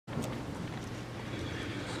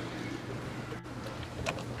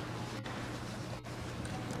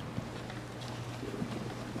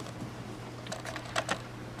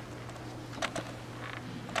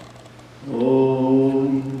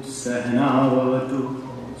bhavatu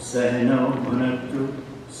sahno bhunaktu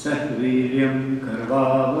sah viryam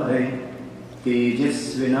karvavahai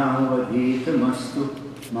tejasvinavadhitamastu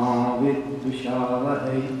ma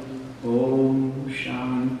vidvishavahai. Om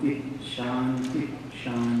Shanti Shanti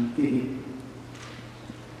Shanti.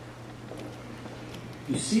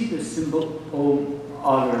 You see the symbol Om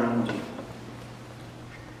all around you.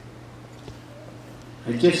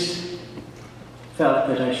 I just felt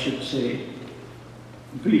that I should say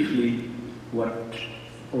briefly what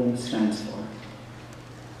Om stands for.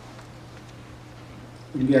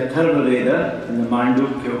 In the Atharva Veda, in the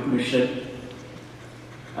Mandukya Upanishad,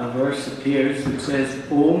 a verse appears which says,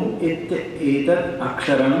 Om etat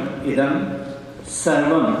aksharam idam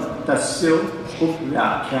sarvam tasyo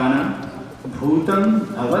upvyakhyanam bhutam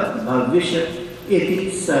bhavat bhavishyat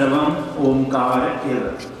iti sarvam omkara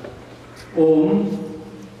eva. Om,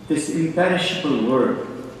 this imperishable word,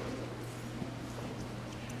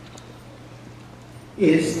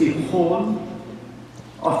 is the whole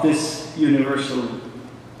of this universal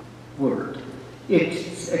word.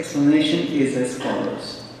 Its explanation is as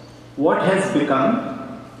follows. What has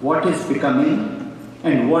become, what is becoming,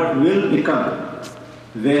 and what will become,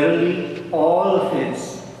 verily all of it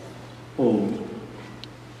is Om.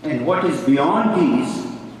 And what is beyond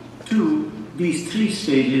these three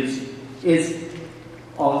stages is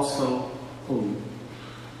also Om.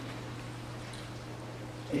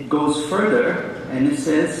 It goes further and it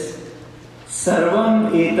says,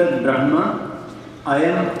 Sarvam etad Brahma,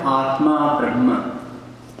 Ayam Atma Brahma.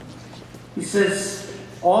 He says,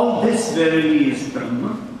 all this verily is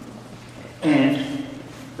Brahma. And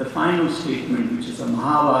the final statement, which is a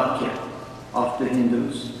Mahavakya of the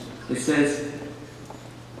Hindus, it says,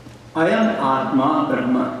 Ayam Atma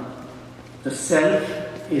Brahma. The self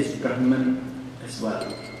is Brahman as well.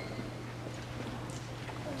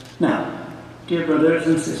 Now, dear brothers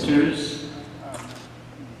and sisters,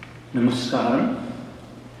 Namaskaram.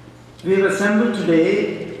 We have assembled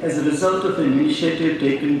today as a result of an initiative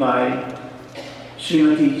taken by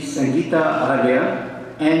Srimati Sangeeta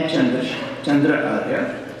Arya and Chandra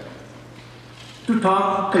Arya to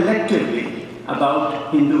talk collectively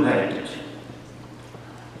about Hindu heritage.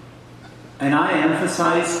 And I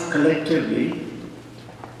emphasize collectively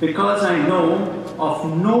because I know of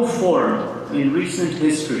no forum in recent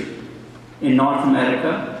history in North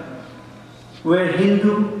America where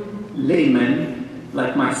Hindu laymen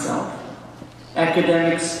like myself,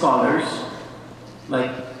 academic scholars like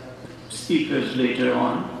speakers later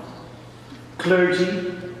on,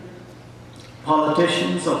 clergy,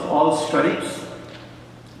 politicians of all stripes,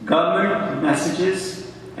 government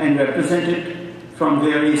messages, and represented from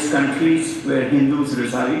various countries where Hindus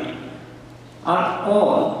reside, are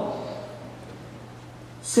all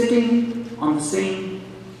sitting on the same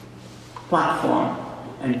platform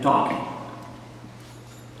and talking.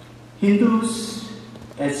 Hindus,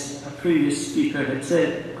 as a previous speaker had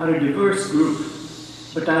said, are a diverse group,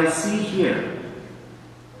 but I see here,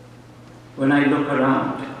 when I look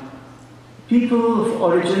around, people of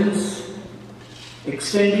origins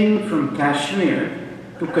extending from Kashmir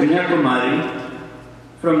to Kanyakumari,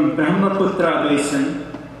 from Brahmaputra Basin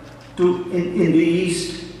to in the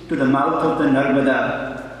east to the mouth of the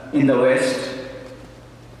Narmada in the west,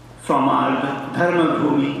 from our Dharma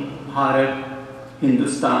Bhumi, Bharat,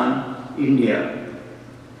 Hindustan, India.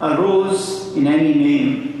 A rose in any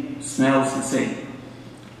name smells the same.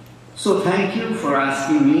 So thank you for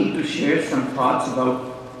asking me to share some thoughts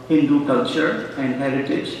about Hindu culture and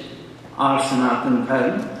heritage, our Sanatan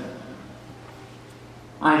Dharma.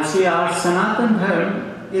 I'd say our Sanatan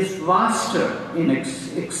Dharma is vaster in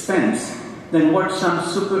expense than what some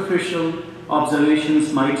superficial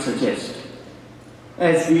observations might suggest,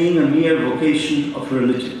 as being a mere vocation of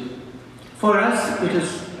religion. For us, it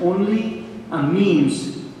is only a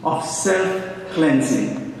means of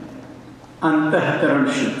self-cleansing, antahakaran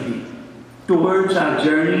shuddhi, towards our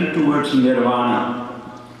journey towards nirvana,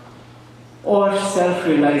 or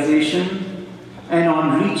self-realization, and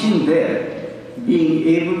on reaching there, being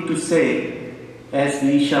able to say, as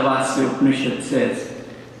the Ishavasya Upanishad says,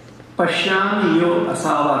 Pashyami yo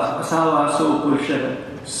asavaso purusha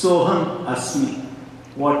soham asmi.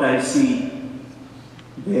 What I see,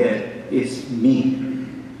 there is me.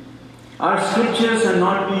 Our scriptures are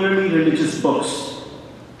not merely religious books.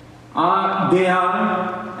 They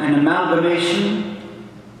are an amalgamation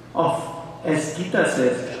of, as Gita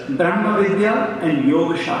says, Brahma Vidya and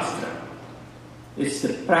Yoga Shastra. It's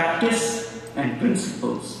the practice and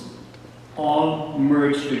principles all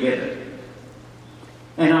merged together.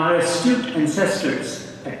 And our astute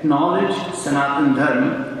ancestors acknowledged Sanatan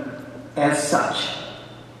Dharma as such,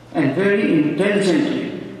 and very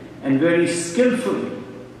intelligently and very skillfully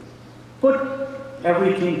put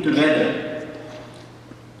everything together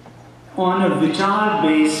on a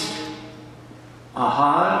Vichar-based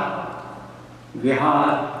Ahaar,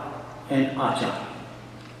 Vihaar, and Aachaar.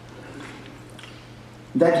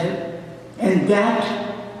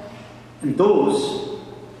 And those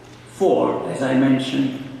four, as I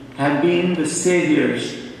mentioned, have been the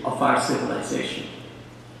saviors of our civilization.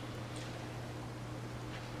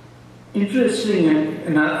 Interesting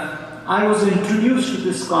enough, I was introduced to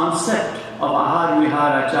this concept of Ahaar,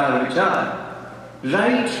 Vihaar, Aachaar, Vichar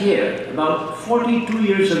right here, about 42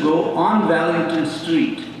 years ago, on Wellington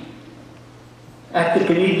Street, at the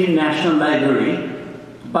Canadian National Library,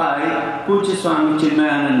 by Pujya Swami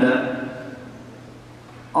Chinmayananda,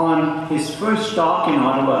 on his first talk in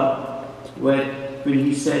Ottawa, when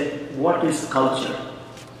he said, "What is culture?"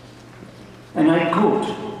 And I quote,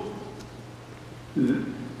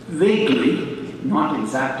 vaguely, not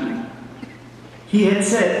exactly, he had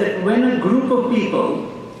said that when a group of people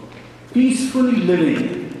peacefully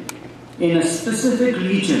living in a specific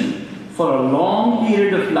region for a long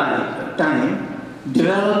period of time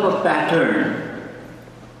develop a pattern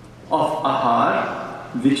of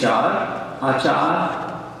Ahaar, Vichar, Aachaar,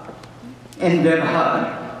 and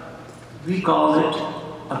Vihaar, we call it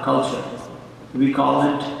a culture. We call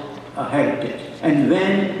it a heritage. And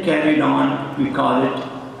when carried on, we call it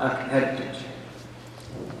a heritage.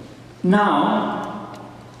 Now,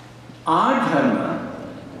 our dharma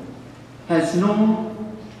has no,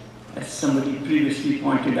 as somebody previously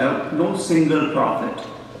pointed out, no single prophet,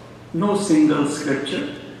 no single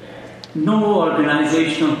scripture, no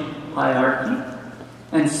organizational hierarchy,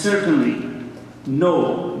 and certainly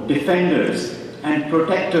no defenders and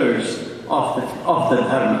protectors of the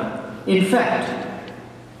dharma. In fact,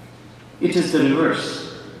 it is the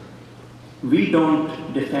reverse. We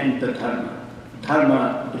don't defend the dharma.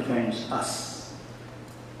 Dharma defends us.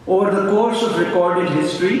 Over the course of recorded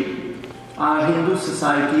history, our Hindu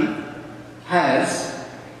society has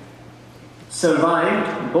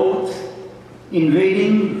survived both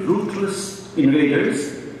invading ruthless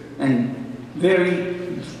invaders and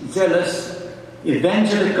very zealous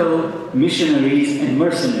evangelical missionaries and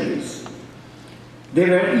mercenaries. They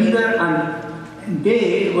were either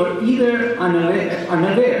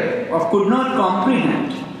unaware or could not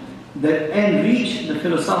comprehend and reach the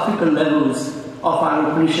philosophical levels of our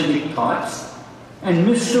Upanishadic thoughts and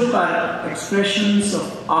mistook our expressions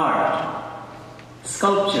of art,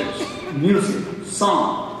 sculptures, music,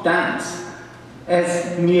 song, dance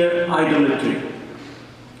as mere idolatry,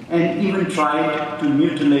 and even tried to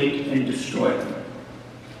mutilate and destroy them.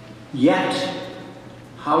 Yet,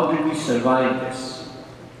 how did we survive this?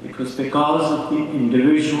 It was because of the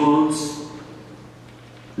individuals,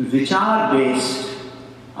 Vichar-based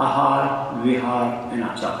Ahaar, Vihaar, and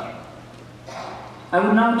Aachaar. I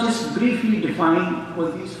will now just briefly define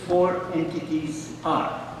what these four entities are.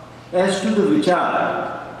 As to the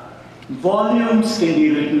Vichar, volumes can be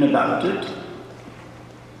written about it,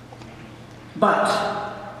 but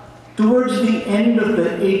towards the end of the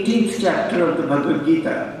 18th chapter of the Bhagavad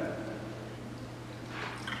Gita,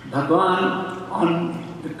 Bhagavan,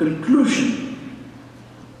 on the conclusion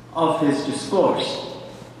of his discourse,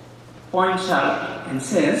 points out and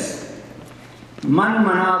says, Man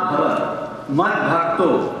mana bhava, mad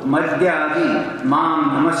bhakto, madhyadi, mam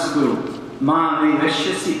namaskuru, mam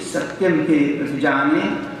evashyasi satyam te pratijane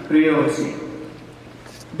priyohasi.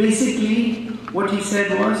 Basically, what he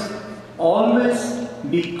said was, always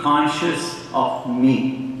be conscious of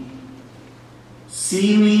me.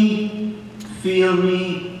 See me, feel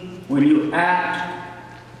me. When you act,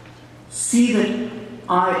 see that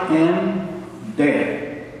I am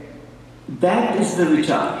there. That is the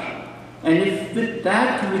Vichar. And if with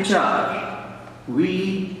that Vichar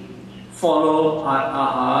we follow our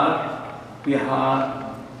Ahaar,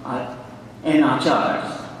 Vihaar, and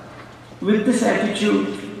Aachars, with this attitude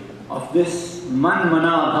of this man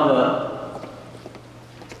mana bhava,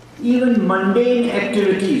 even mundane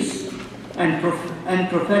activities and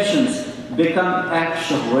professions become acts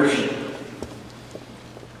of worship.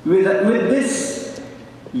 Without this,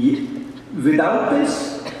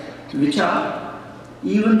 Vichar,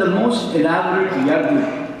 even the most elaborate yagna,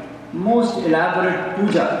 most elaborate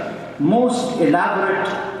puja, most elaborate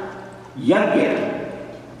yagya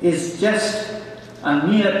is just a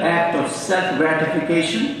mere act of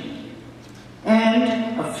self-gratification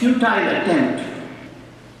and a futile attempt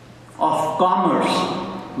of commerce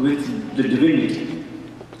with the divinity,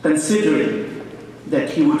 considering that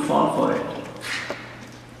he would fall for it.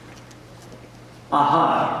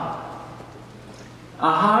 Ahaar.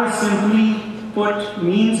 Ahaar simply put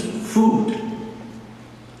means food.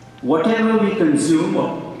 Whatever we consume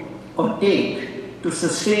or take to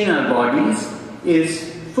sustain our bodies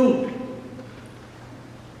is food.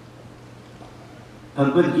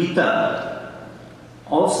 Bhagavad Gita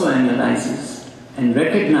also analyzes and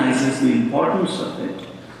recognizes the importance of it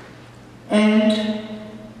and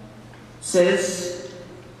says,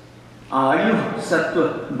 Ayuh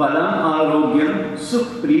sattva balam arogyam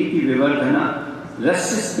sukh priti vivardhana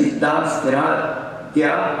rasya snigdha stira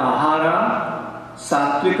dya ahara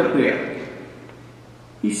sattvika priya.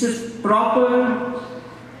 He says proper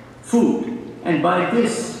food. And by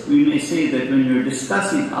this, we may say that when you're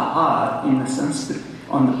discussing Ahaar in the Sanskrit,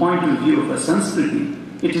 on the point of view of a Sanskriti,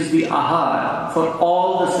 it is the Ahaar for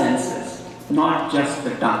all the senses, not just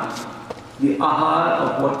the tongue. The Ahaar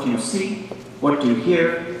of what you see, what you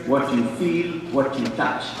hear, what you feel, what you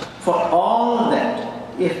touch. For all of that,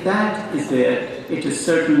 if that is there, it is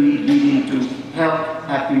certainly leading to health,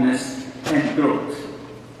 happiness, and growth.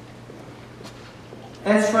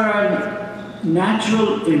 As for our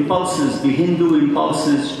natural impulses, the Hindu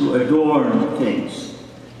impulses to adorn things,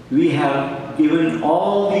 we have given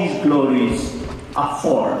all these glories a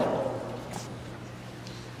form.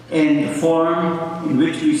 And the form in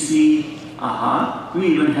which we see Ahaar, we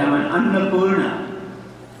even have an Annapurna.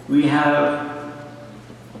 We have,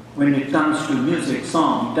 when it comes to music,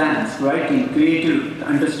 song, dance, writing, creative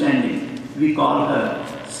understanding, we call her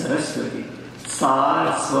Saraswati.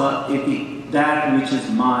 Sar Swa Iti, that which is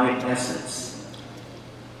my essence.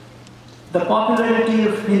 The popularity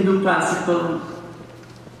of Hindu classical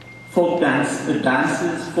folk dances,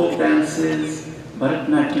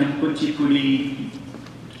 Bharatanatyam, Kuchipudi,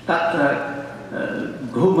 Kathak,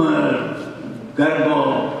 Ghumar, Garbo,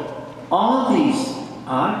 all these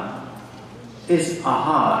is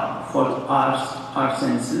Ahaar for our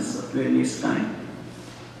senses of various kinds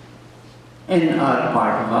and are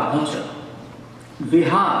part of our culture.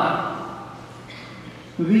 Vihaar,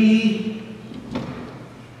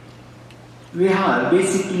 Vihaar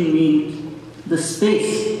basically means the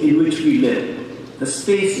space in which we live, the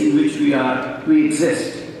space in which we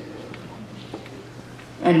exist.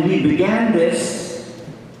 And we began this,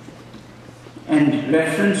 and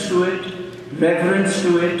reference to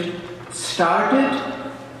it, started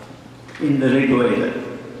in the Rigveda,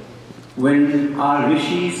 when our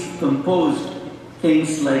rishis composed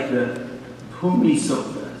things like the Bhumi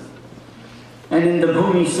Sukta. And in the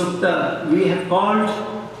Bhumi Sukta, we have called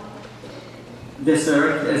this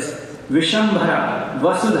earth as Vishambhara,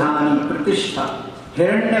 Vasudhani, Pratishtha,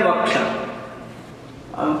 Hiranyavaksha,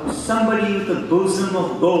 somebody with a bosom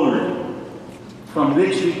of gold from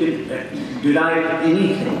which we can derive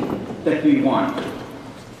anything that we want.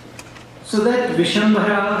 So that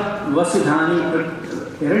Vishambhara, Vasudhani,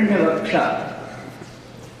 Hiranyavaksha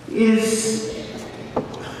is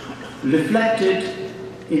reflected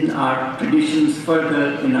in our traditions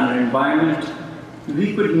further, in our environment.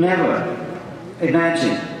 We could never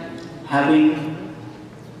imagine having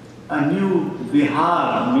a new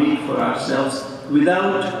Vihaar made for ourselves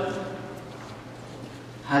without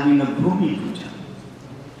having a Bhumi Puja,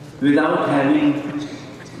 without having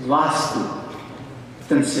Vastu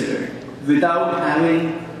considered, without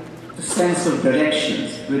having the sense of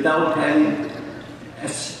directions, without having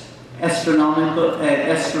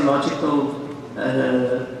astrological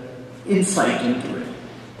insight into it.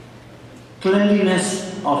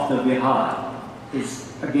 Cleanliness of the Vihaar is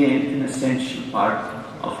again an essential part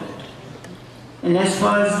of it. And as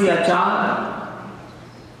far as the Aachaar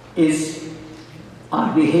is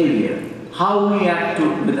our behavior, how we act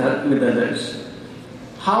with others,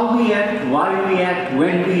 how we act, why we act,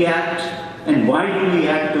 when we act, and why do we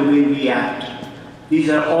act the way we act. These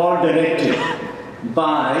are all directed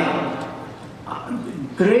by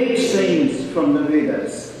great sayings from the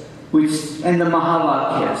Vedas and the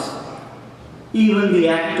Mahavakyas. Even the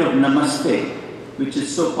act of Namaste, which is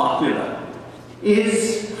so popular,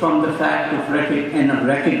 is from the fact of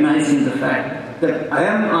recognizing the fact that I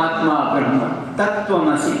am Atma Brahma,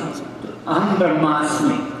 Tattvamasi, Aham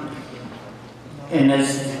Brahmasmi. And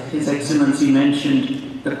as His Excellency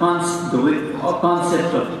mentioned, the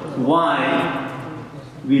concept of why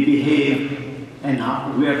we behave and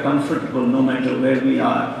how we are comfortable no matter where we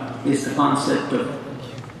are is the concept of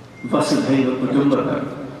Vasudhaiva Kutumbakam.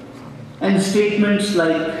 And statements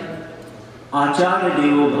like Aachaar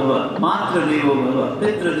Devo Bhava, Matra Devo Bhava,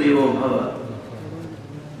 Pitra Devo Bhava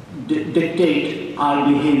dictate our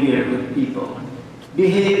behavior with people.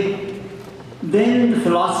 Then the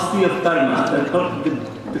philosophy of karma,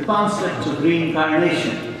 the concept of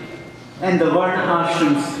reincarnation, and the Varna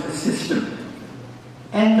ashram system,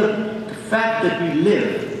 and the fact that we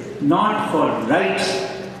live not for rights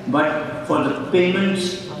but for the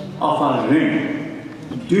payments of our rin,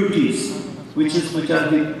 duties, which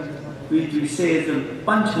we say is the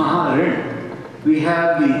Panch Maha rin. We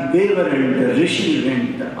have the Deva rin, the Rishi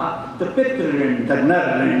rin, the Pitra rin, the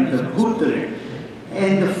Nar rin, the Bhut rin,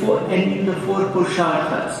 and in the four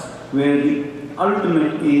Purusharthas, where the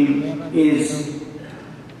ultimate aim is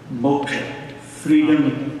moksha,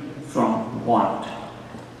 freedom from want.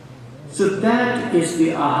 So that is the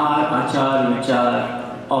Ahaar, Aachaar,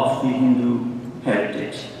 Vichar of the Hindu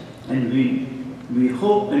heritage. And we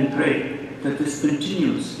hope and pray that this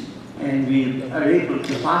continues and we are able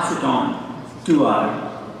to pass it on to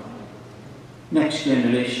our next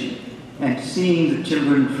generation. And seeing the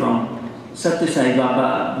children from Satya Sai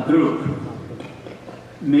Baba group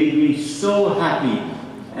made me so happy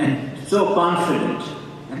and so confident.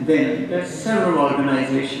 And then there are several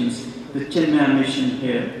organizations, the Chinmaya Mission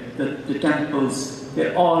here, the temples,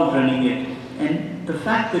 they're all running it. And the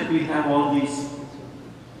fact that we have all these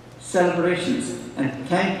celebrations, and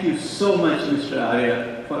thank you so much, Mr.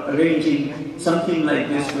 Arya, for arranging something like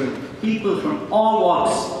this where people from all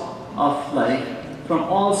walks of life, from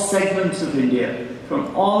all segments of India,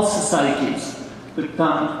 from all societies could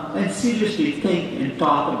come and seriously think and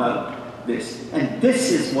talk about this. And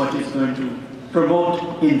this is what is going to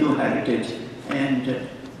promote Hindu heritage. And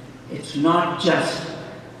it's not just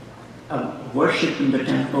a worship in the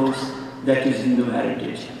temples that is Hindu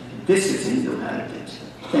heritage. This is Hindu heritage.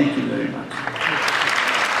 Thank you very much.